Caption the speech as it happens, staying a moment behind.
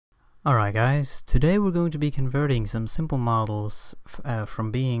Alright guys, today we're going to be converting some simple models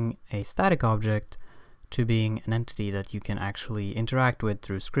from being a static object to being an entity that you can actually interact with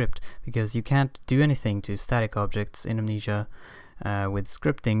through script, because you can't do anything to static objects in Amnesia with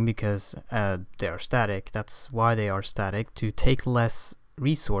scripting because they are static. That's why they are static, to take less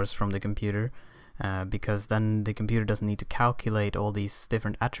resource from the computer, because then the computer doesn't need to calculate all these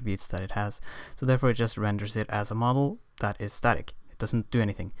different attributes that it has. So therefore it just renders it as a model that is static. It doesn't do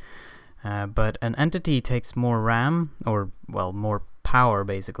anything. But an entity takes more RAM, or well, more power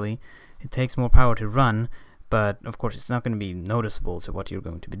basically. It takes more power to run, but of course it's not going to be noticeable to what you're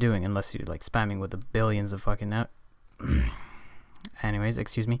going to be doing unless you're like spamming with the billions of fucking anyways,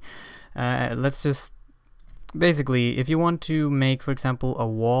 excuse me. Let's just basically, if you want to make, for example, a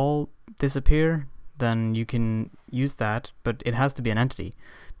wall disappear, then you can use that, but it has to be an entity,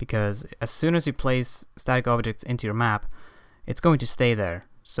 because as soon as you place static objects into your map, it's going to stay there.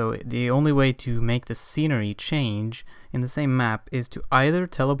 So the only way to make the scenery change in the same map is to either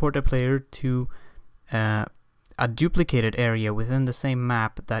teleport a player to a duplicated area within the same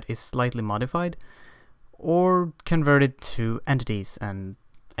map that is slightly modified, or convert it to entities and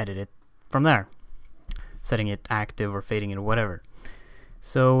edit it from there, setting it active or fading it or whatever.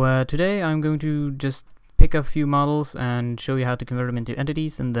 So today I'm going to just pick a few models and show you how to convert them into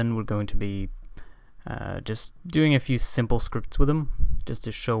entities, and then we're going to be just doing a few simple scripts with them, just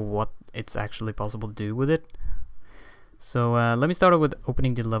to show what it's actually possible to do with it. So let me start out with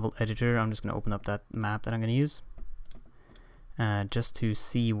opening the level editor. I'm just going to open up that map that I'm going to use, just to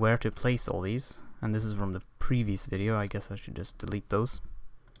see where to place all these. And this is from the previous video. I guess I should just delete those.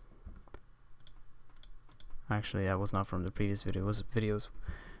 Actually, that was not from the previous video. It was videos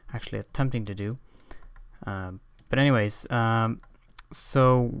actually attempting to do. But anyways,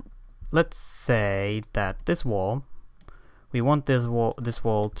 so let's say that this wall, we want this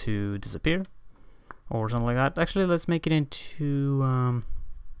wall to disappear or something like that. Actually, let's make it into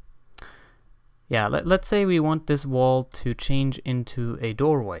yeah, let's say we want this wall to change into a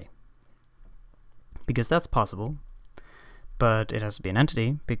doorway, because that's possible, but it has to be an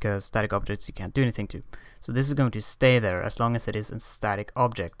entity, because static objects you can't do anything to. So this is going to stay there as long as it is a static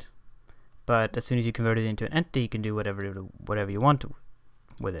object, but as soon as you convert it into an entity, you can do whatever you want to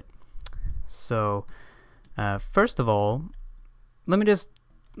with it. So first of all, let me just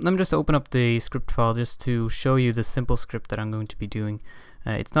open up the script file just to show you the simple script that I'm going to be doing.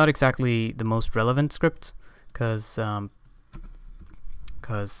 It's not exactly the most relevant script, because to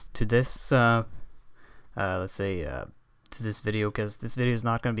this let's say to this video, because this video is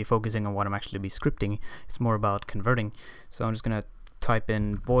not going to be focusing on what I'm actually be scripting. It's more about converting. So I'm just going to type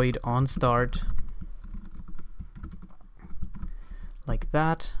in void on start like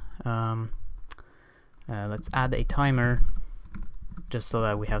that. Let's add a timer just so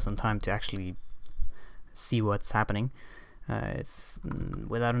that we have some time to actually see what's happening. It's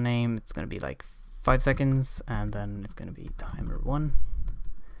without a name, it's going to be like 5 seconds, and then it's going to be timer 1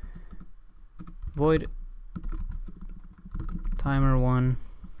 void timer 1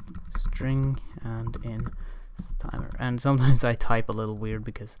 string and in timer. And sometimes I type a little weird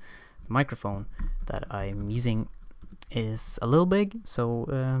because the microphone that I'm using is a little big,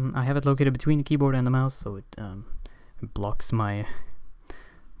 so I have it located between the keyboard and the mouse, so it blocks my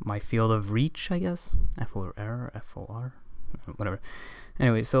field of reach, I guess. FOR, whatever.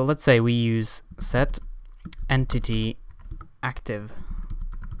 Anyway, so let's say we use set entity active.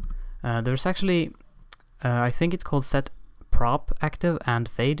 There's actually I think it's called set prop active and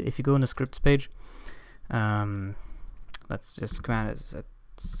fade. If you go on the scripts page, let's just command it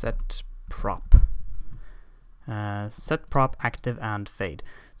set prop. Set prop active and fade.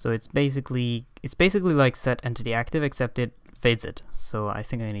 So it's basically like set entity active, except it fades it. So I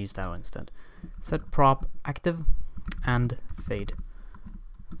think I'm gonna use that one instead. Set prop active and fade.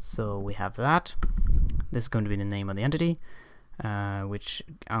 So we have that. This is going to be the name of the entity, which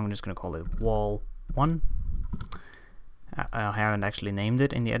I'm just gonna call it wall 1. I haven't actually named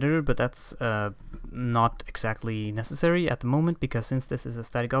it in the editor, but that's not exactly necessary at the moment, because since this is a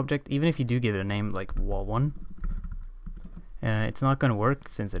static object, even if you do give it a name like wall 1, it's not going to work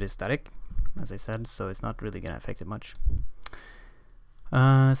since it is static, as I said, so it's not really going to affect it much.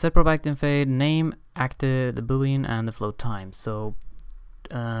 Set prop active and fade, name, active, the boolean, and the float time. So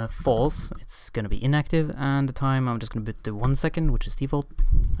false, it's going to be inactive, and the time I'm just going to put to 1 second, which is default,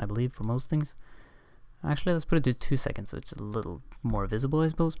 I believe, for most things. Actually, let's put it to 2 seconds, so it's a little more visible, I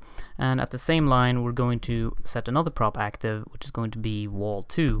suppose. And at the same line, we're going to set another prop active, which is going to be wall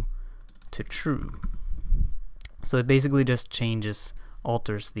 2 to true. So it basically just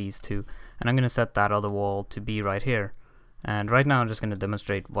alters these two. And I'm going to set that other wall to be right here. And right now I'm just going to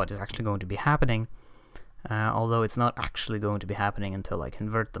demonstrate what is actually going to be happening, although it's not actually going to be happening until I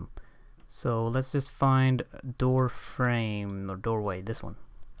convert them. So let's just find door frame or doorway, this one.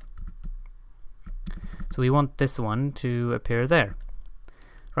 So we want this one to appear there.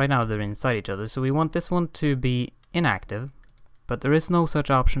 Right now they're inside each other, so we want this one to be inactive, but there is no such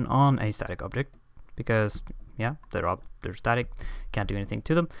option on a static object because, yeah, they're static, can't do anything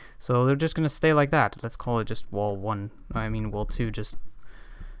to them, so they're just gonna stay like that. Let's call it just wall 1, I mean wall 2, just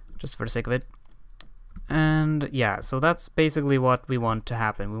for the sake of it. And yeah, so that's basically what we want to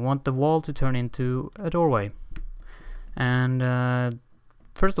happen. We want the wall to turn into a doorway. And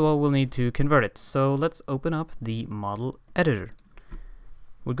first of all, we'll need to convert it. So let's open up the model editor.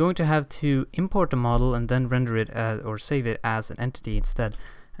 We're going to have to import the model and then render it as, or save it as an entity instead.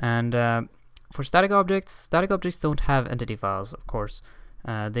 And for static objects don't have entity files, of course.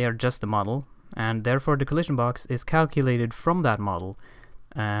 They are just a model, and therefore the collision box is calculated from that model.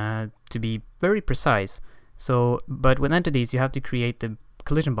 To be very precise. So, but with entities you have to create the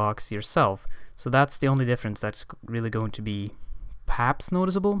collision box yourself. So that's the only difference that's really going to be perhaps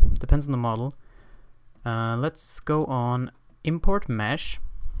noticeable. Depends on the model. Let's go on import mesh.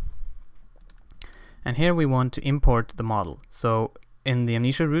 And here we want to import the model. So in the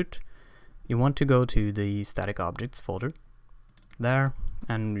Amnesia root, you want to go to the static objects folder there,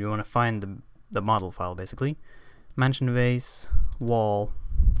 and you want to find the model file basically. Mansion vase, wall,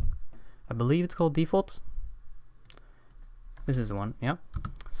 I believe it's called default. This is the one, yeah.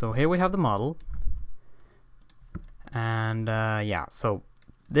 So here we have the model, and yeah, so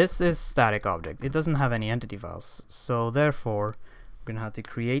this is static object. It doesn't have any entity files, so therefore we're gonna have to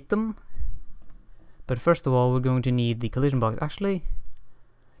create them. But first of all, we're going to need the collision box. Actually,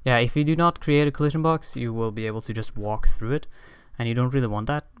 yeah, if you do not create a collision box, you will be able to just walk through it, and you don't really want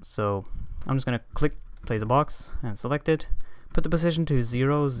that. So I'm just gonna click place a box and select it. Put the position to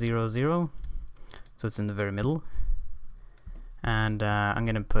 0, 0, 0, so it's in the very middle. And I'm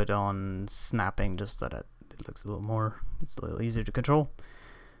gonna put on snapping just so that it looks a little more, it's a little easier to control.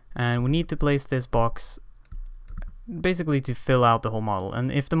 And we need to place this box basically to fill out the whole model.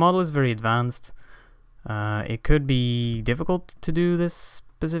 And if the model is very advanced, it could be difficult to do this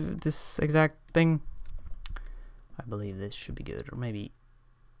exact thing. I believe this should be good, or maybe,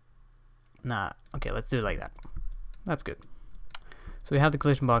 nah, okay, let's do it like that. That's good. So we have the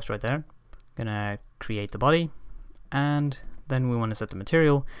collision box right there. Gonna create the body, and then we want to set the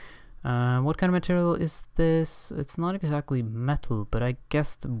material. What kind of material is this? It's not exactly metal, but I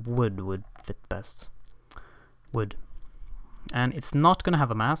guess the wood would fit best. Wood. And it's not gonna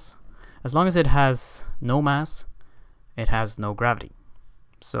have a mass. As long as it has no mass, it has no gravity.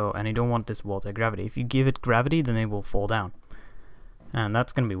 So, and you don't want this wall to have gravity. If you give it gravity, then it will fall down. And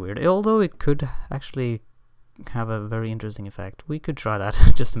that's gonna be weird. Although it could actually have a very interesting effect. We could try that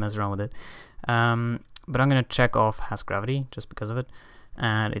just to mess around with it. But I'm gonna check off has gravity just because of it.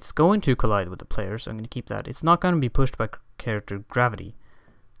 And it's going to collide with the player, so I'm gonna keep that. It's not gonna be pushed by character gravity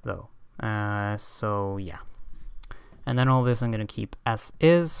though. So yeah. And then all this I'm gonna keep as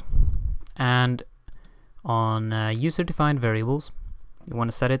is. And on user defined variables, you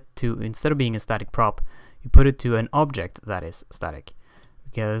want to set it to, instead of being a static prop, you put it to an object that is static.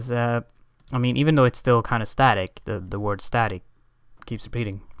 Because I mean, even though it's still kind of static, the word static keeps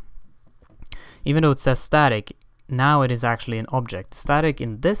repeating. Even though it says static, now it is actually an object. Static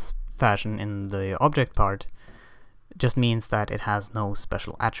in this fashion, in the object part, just means that it has no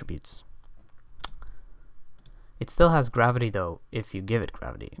special attributes. It still has gravity though, if you give it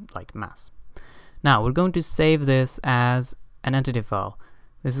gravity, like mass. Now we're going to save this as an entity file.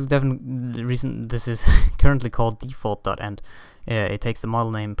 This is definitely the reason this is currently called default.end. It takes the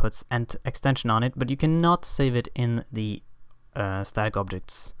model name, puts ent extension on it, but you cannot save it in the static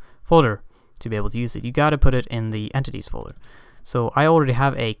objects folder to be able to use it. You gotta put it in the entities folder. So I already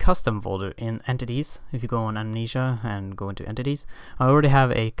have a custom folder in entities. If you go on Amnesia and go into entities, I already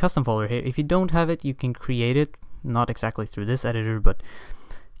have a custom folder here. If you don't have it, you can create it, not exactly through this editor, but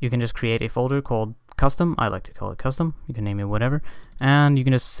you can just create a folder called custom. I like to call it custom. You can name it whatever, and you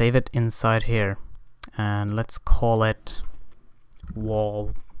can just save it inside here. And let's call it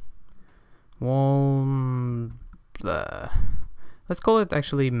wall. Let's call it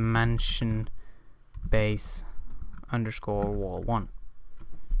actually mansion base underscore wall 1.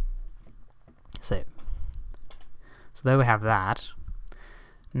 Save. So there we have that.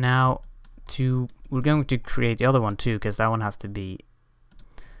 Now we're going to create the other one too, because that one has to be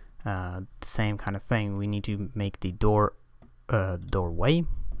the same kind of thing. We need to make the doorway.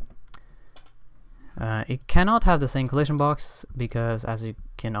 It cannot have the same collision box because, as you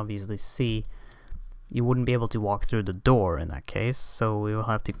can obviously see, you wouldn't be able to walk through the door in that case, so we will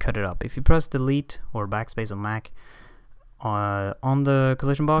have to cut it up. If you press delete or backspace on Mac, on the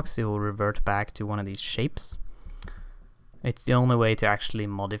collision box, it will revert back to one of these shapes. It's the only way to actually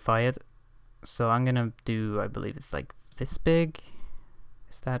modify it. So I'm gonna do, I believe it's like this big.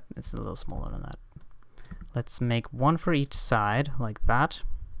 Is that? It's a little smaller than that. Let's make one for each side, like that.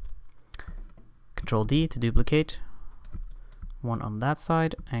 Control D to duplicate. One on that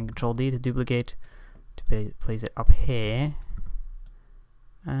side, and Control D to duplicate to place it up here.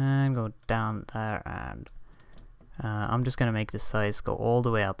 And go down there, and I'm just gonna make the size go all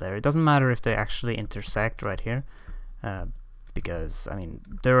the way out there. It doesn't matter if they actually intersect right here, because I mean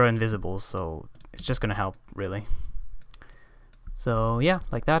they're invisible, so it's just gonna help really. So yeah,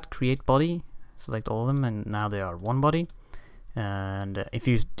 like that. Create body, select all of them, and now they are one body. And if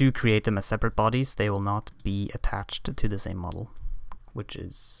you do create them as separate bodies, they will not be attached to the same model, which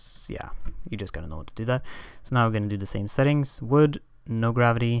is, yeah, you just gotta know how to do that. So now we're gonna do the same settings: wood, no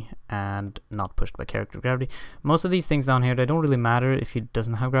gravity, and not pushed by character gravity. Most of these things down here, they don't really matter if it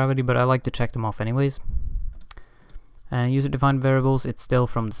doesn't have gravity, but I like to check them off anyways. And user defined variables, it's still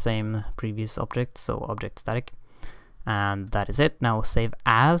from the same previous object, so object static. And that is it. Now save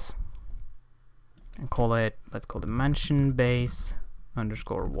as, and call it, let's call it mansion base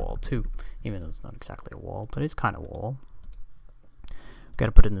underscore wall 2, even though it's not exactly a wall, but it's kind of wall.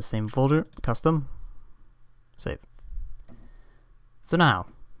 Gotta put it in the same folder, custom, save. So now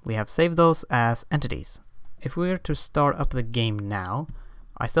we have saved those as entities. If we were to start up the game now,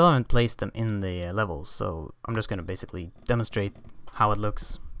 I still haven't placed them in the levels, so I'm just gonna basically demonstrate how it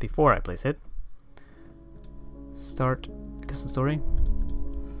looks before I place it. Start custom story.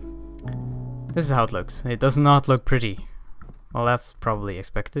 This is how it looks. It does not look pretty. Well, that's probably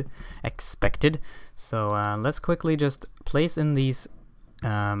expected. So let's quickly just place in these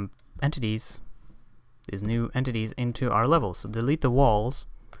entities, these new entities, into our level. So delete the walls,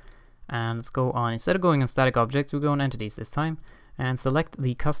 and let's go on. Instead of going on static objects, we go on entities this time, and select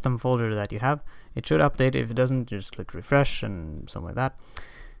the custom folder that you have. It should update. If it doesn't, just click refresh and something like that.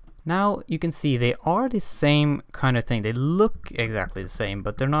 Now you can see they are the same kind of thing. They look exactly the same,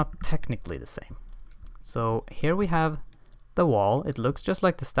 but they're not technically the same. So here we have the wall. It looks just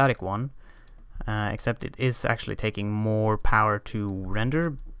like the static one, except it is actually taking more power to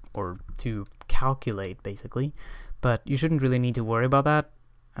render, or to calculate basically. But you shouldn't really need to worry about that,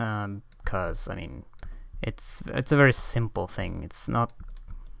 because I mean it's a very simple thing. It's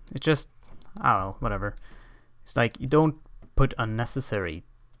just, oh well, whatever. It's like you don't put unnecessary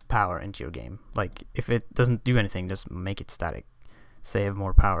power into your game. Like if it doesn't do anything, just make it static, save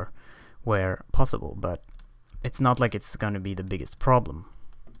more power where possible, but it's not like it's going to be the biggest problem.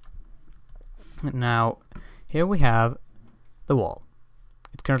 Now here we have the wall.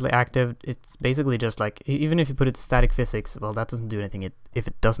 It's currently active. It's basically just like, even if you put it to static physics, well, that doesn't do anything if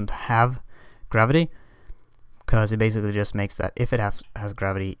it doesn't have gravity, because it basically just makes that if it has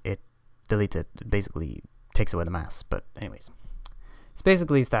gravity, it deletes it. It basically takes away the mass. But anyways, it's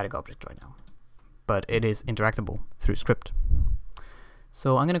basically a static object right now, but it is interactable through script.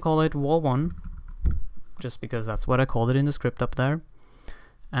 So I'm gonna call it wall1, just because that's what I called it in the script up there.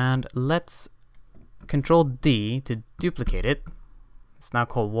 And let's Control D to duplicate it. It's now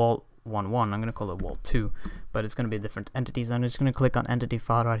called wall11. I'm gonna call it wall2, but it's gonna be different entities. I'm just gonna click on entity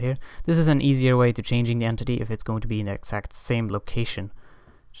file right here. This is an easier way to changing the entity if it's going to be in the exact same location.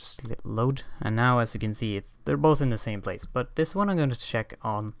 Just load, and now as you can see, they're both in the same place, but this one I'm going to check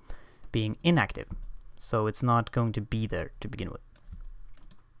on being inactive, so it's not going to be there to begin with.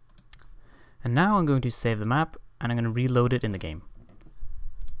 And now I'm going to save the map, and I'm going to reload it in the game.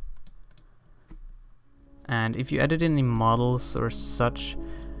 And if you edit any models or such,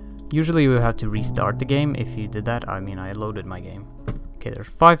 usually you will have to restart the game. If you did that, I mean, I loaded my game. Okay, there's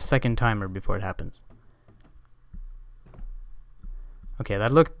a 5-second timer before it happens. Okay,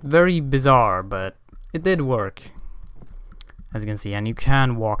 that looked very bizarre, but it did work, as you can see, and you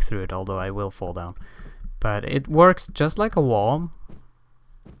can walk through it, although I will fall down. But it works just like a wall.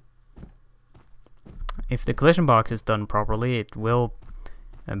 If the collision box is done properly, it will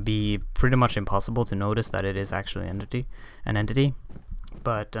be pretty much impossible to notice that it is actually an entity.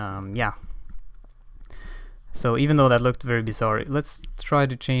 But yeah. So even though that looked very bizarre, let's try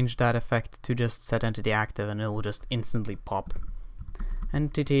to change that effect to just set entity active, and it will just instantly pop.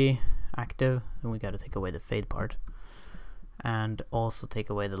 Entity active, and we got to take away the fade part, and also take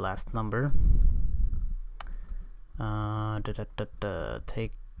away the last number.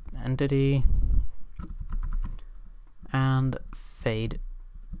 Take entity and fade,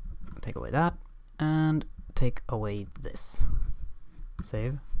 take away that, and take away this.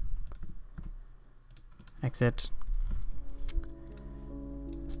 Save. exit,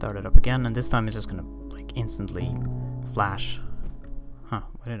 start it up again, and this time it's just gonna like instantly flash. Huh,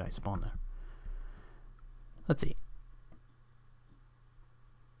 where did I spawn there? Let's see.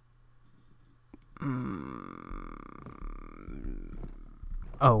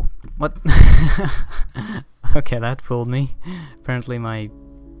 Oh, what? Okay, that fooled me. Apparently my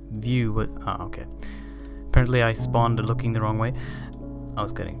view was... Oh, okay. Apparently I spawned looking the wrong way. I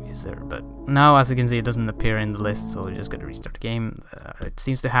was getting used there, but now as you can see it doesn't appear in the list, so you just gotta restart the game. It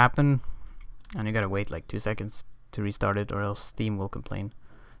seems to happen, and you gotta wait like 2 seconds to restart it, or else Steam will complain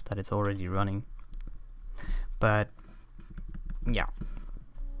that it's already running. But yeah.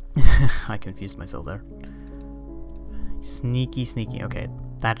 I confused myself there. Sneaky, sneaky. Okay,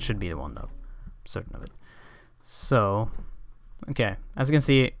 that should be the one though. I'm certain of it. So, okay, as you can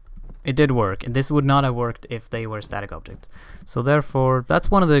see, it did work, and this would not have worked if they were static objects. So therefore, that's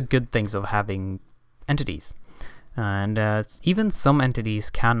one of the good things of having entities. And even some entities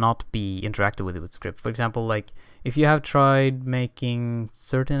cannot be interacted with script. For example, like if you have tried making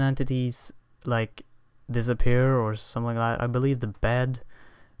certain entities like disappear or something like that, I believe the bed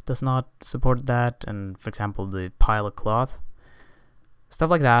does not support that, and for example the pile of cloth,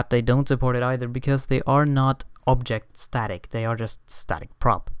 stuff like that, they don't support it either because they are not object static, they are just static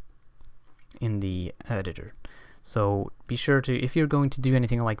prop in the editor. So be sure to, if you're going to do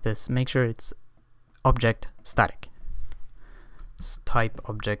anything like this, make sure it's object static. Type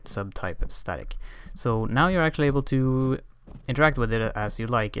object subtype static. So now you're actually able to interact with it as you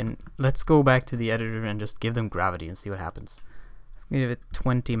like, and let's go back to the editor and just give them gravity and see what happens. Let's give it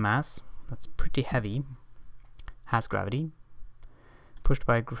 20 mass. That's pretty heavy. Has gravity. Pushed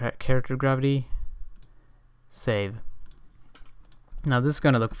by character gravity. Save. Now this is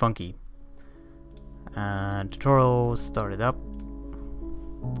gonna look funky. Tutorial started up.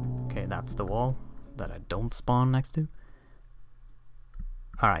 Okay, that's the wall that I don't spawn next to.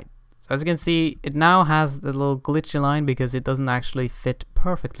 Alright, so as you can see, it now has the little glitchy line because it doesn't actually fit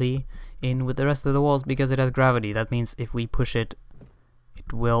perfectly in with the rest of the walls because it has gravity. That means if we push it,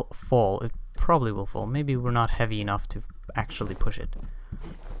 it will fall. It probably will fall. Maybe we're not heavy enough to actually push it.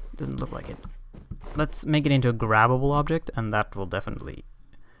 Doesn't look like it. Let's make it into a grabbable object, and that will definitely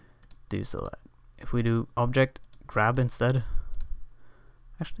do so. That if we do object grab instead,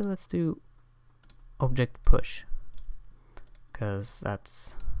 actually let's do object push, because that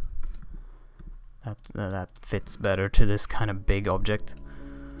fits better to this kind of big object.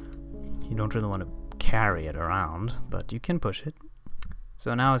 You don't really want to carry it around, but you can push it.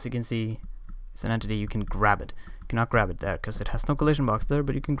 So now as you can see, it's an entity, you can grab it. You cannot grab it there because it has no collision box there,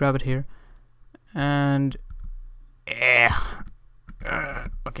 but you can grab it here. And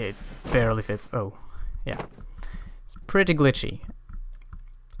okay, it barely fits. Oh, yeah, it's pretty glitchy.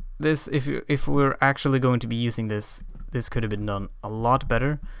 This, if we're actually going to be using this, this could have been done a lot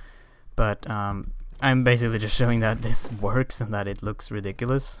better. But I'm basically just showing that this works and that it looks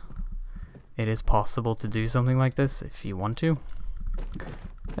ridiculous. It is possible to do something like this if you want to.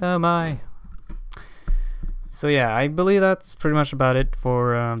 Oh my. So yeah, I believe that's pretty much about it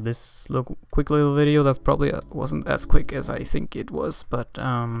for this quick little video. That probably wasn't as quick as I think it was, but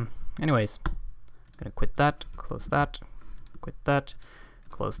anyways, I'm gonna quit that, close that, quit that,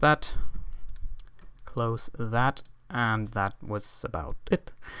 close that, close that, and that was about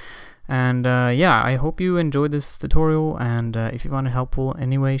it. And yeah, I hope you enjoyed this tutorial, and if you found it helpful in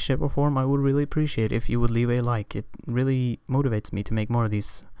any way, shape or form, I would really appreciate if you would leave a like. It really motivates me to make more of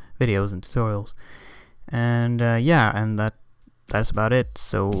these videos and tutorials. And yeah, and that's about it.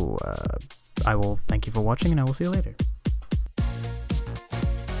 So I will thank you for watching, and I will see you later.